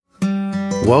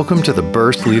Welcome to the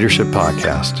Burst Leadership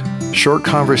Podcast. Short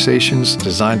conversations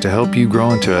designed to help you grow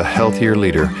into a healthier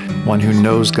leader, one who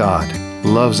knows God,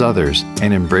 loves others,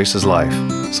 and embraces life.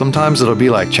 Sometimes it'll be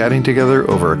like chatting together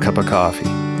over a cup of coffee,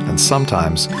 and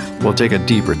sometimes we'll take a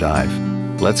deeper dive.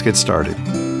 Let's get started.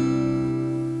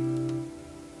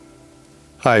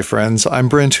 Hi friends, I'm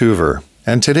Brent Hoover,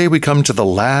 and today we come to the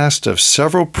last of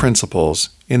several principles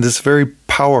in this very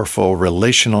powerful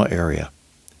relational area.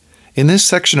 In this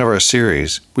section of our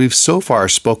series, we've so far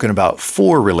spoken about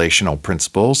 4 relational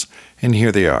principles, and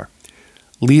here they are.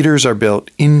 Leaders are built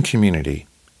in community.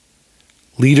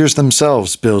 Leaders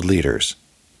themselves build leaders.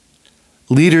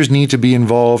 Leaders need to be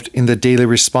involved in the daily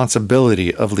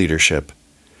responsibility of leadership,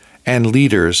 and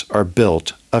leaders are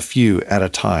built a few at a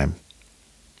time.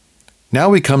 Now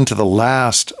we come to the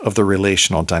last of the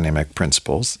relational dynamic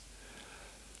principles.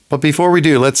 But before we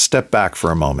do, let's step back for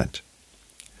a moment.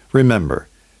 Remember,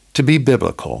 to be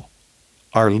biblical,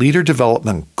 our leader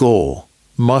development goal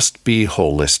must be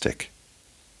holistic.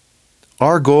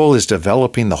 Our goal is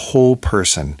developing the whole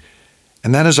person,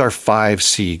 and that is our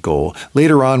 5C goal.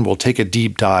 Later on, we'll take a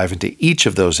deep dive into each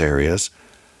of those areas,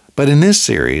 but in this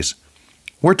series,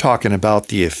 we're talking about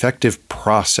the effective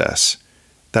process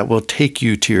that will take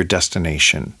you to your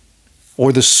destination,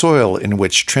 or the soil in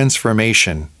which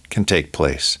transformation can take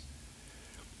place.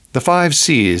 The 5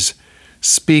 C's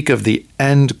speak of the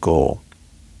end goal.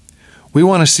 We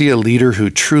want to see a leader who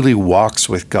truly walks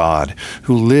with God,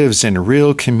 who lives in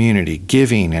real community,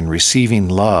 giving and receiving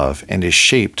love, and is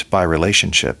shaped by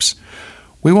relationships.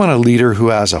 We want a leader who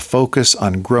has a focus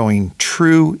on growing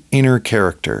true inner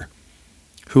character,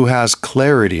 who has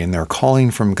clarity in their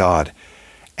calling from God,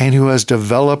 and who has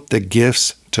developed the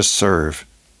gifts to serve.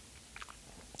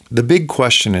 The big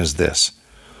question is this: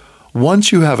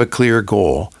 once you have a clear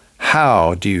goal,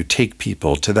 how do you take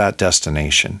people to that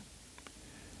destination?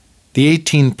 The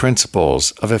 18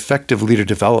 principles of effective leader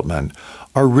development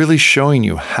are really showing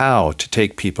you how to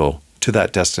take people to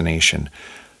that destination.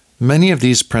 Many of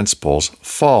these principles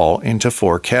fall into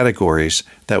 4 categories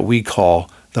that we call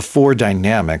the 4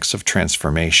 dynamics of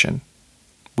transformation.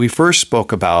 We first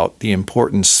spoke about the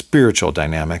important spiritual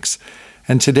dynamics,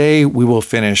 and today we will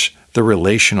finish the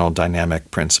relational dynamic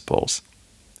principles.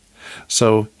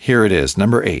 So here it is,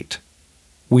 number 8.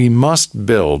 We must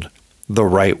build the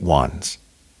right ones.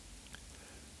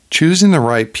 Choosing the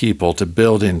right people to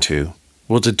build into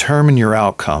will determine your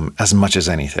outcome as much as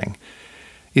anything.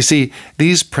 You see,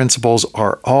 these principles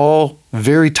are all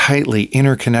very tightly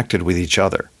interconnected with each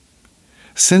other.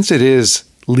 Since it is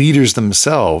leaders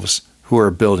themselves who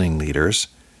are building leaders,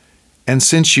 and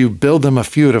since you build them a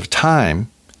few at a time,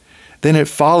 then it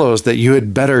follows that you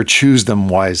had better choose them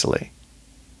wisely.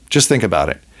 Just think about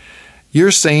it.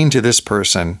 You're saying to this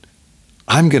person,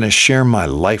 I'm going to share my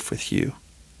life with you.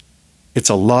 It's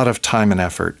a lot of time and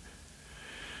effort.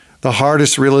 The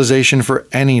hardest realization for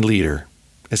any leader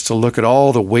is to look at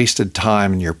all the wasted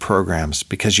time in your programs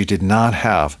because you did not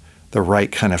have the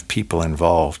right kind of people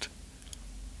involved.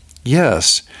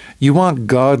 Yes, you want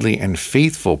godly and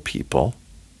faithful people,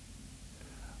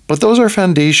 but those are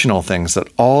foundational things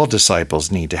that all disciples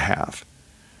need to have.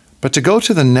 But to go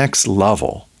to the next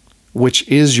level, which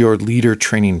is your leader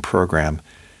training program,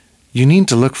 you need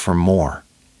to look for more.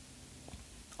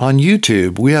 On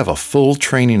YouTube, we have a full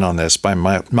training on this by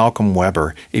Malcolm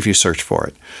Weber if you search for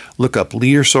it. Look up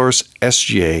LeaderSource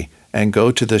SGA and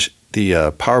go to the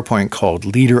PowerPoint called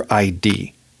Leader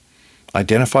ID,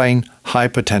 Identifying High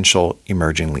Potential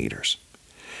Emerging Leaders.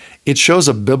 It shows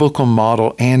a biblical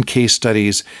model and case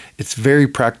studies. It's very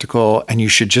practical, and you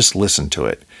should just listen to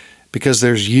it because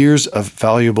there's years of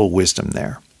valuable wisdom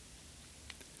there.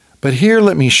 But here,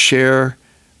 let me share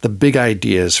the big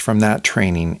ideas from that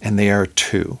training, and they are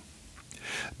 2.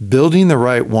 Building the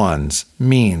right ones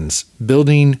means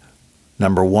building,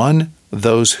 number 1,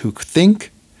 those who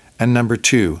think, and number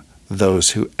 2,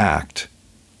 those who act.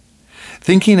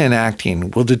 Thinking and acting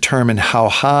will determine how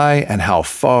high and how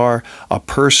far a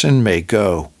person may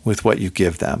go with what you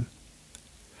give them.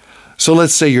 So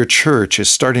let's say your church is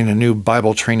starting a new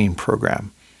Bible training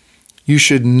program. You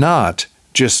should not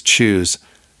just choose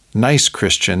nice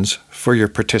Christians for your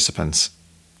participants.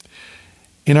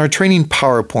 In our training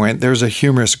PowerPoint, there's a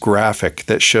humorous graphic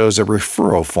that shows a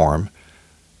referral form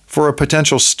for a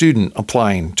potential student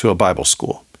applying to a Bible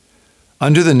school.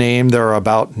 Under the name, there are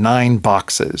about 9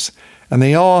 boxes, and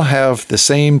they all have the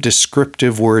same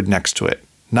descriptive word next to it.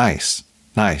 Nice,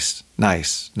 nice,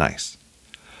 nice, nice.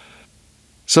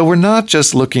 So we're not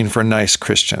just looking for nice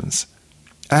Christians.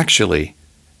 Actually,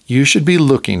 you should be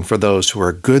looking for those who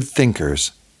are good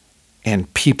thinkers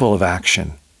and people of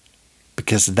action,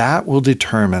 because that will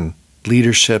determine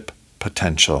leadership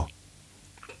potential.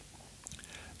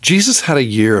 Jesus had a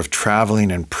year of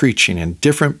traveling and preaching in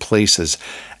different places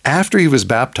after he was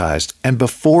baptized and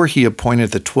before he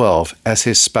appointed the 12 as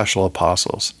his special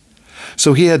apostles.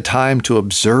 So he had time to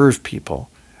observe people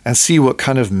and see what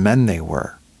kind of men they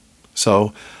were.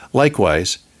 So,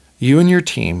 likewise, you and your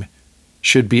team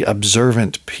should be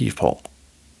observant people.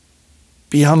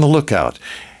 Be on the lookout.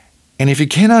 And if you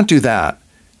cannot do that,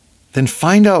 then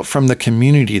find out from the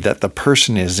community that the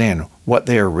person is in what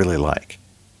they are really like.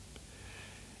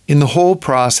 In the whole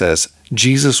process,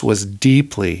 Jesus was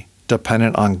deeply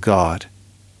dependent on God.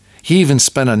 He even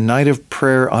spent a night of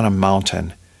prayer on a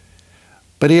mountain.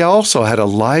 But he also had a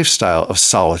lifestyle of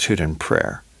solitude and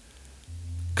prayer.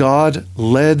 God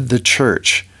led the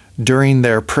church during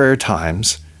their prayer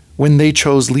times when they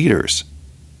chose leaders.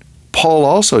 Paul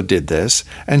also did this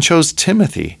and chose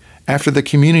Timothy after the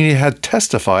community had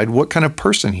testified what kind of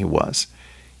person he was.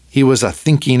 He was a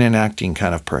thinking and acting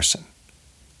kind of person.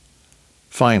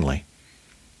 Finally,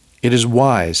 it is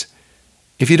wise,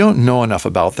 if you don't know enough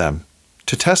about them,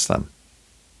 to test them.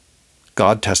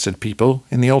 God tested people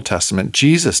in the Old Testament.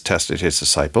 Jesus tested his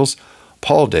disciples.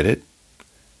 Paul did it.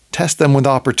 Test them with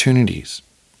opportunities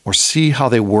or see how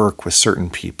they work with certain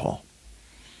people.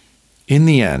 In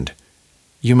the end,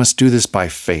 you must do this by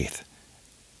faith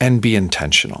and be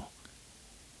intentional.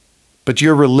 But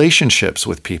your relationships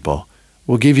with people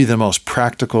will give you the most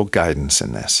practical guidance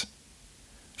in this.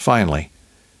 Finally,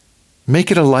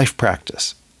 make it a life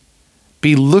practice.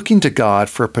 Be looking to God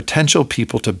for potential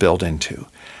people to build into.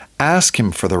 Ask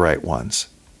Him for the right ones.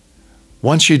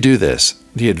 Once you do this,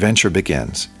 the adventure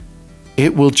begins.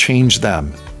 It will change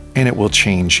them, and it will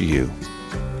change you.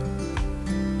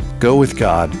 Go with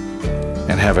God,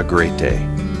 and have a great day.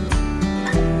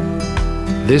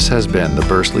 This has been the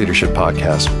Burst Leadership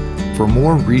Podcast. For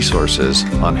more resources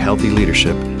on healthy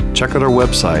leadership, check out our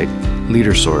website,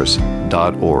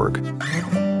 leadersource.org.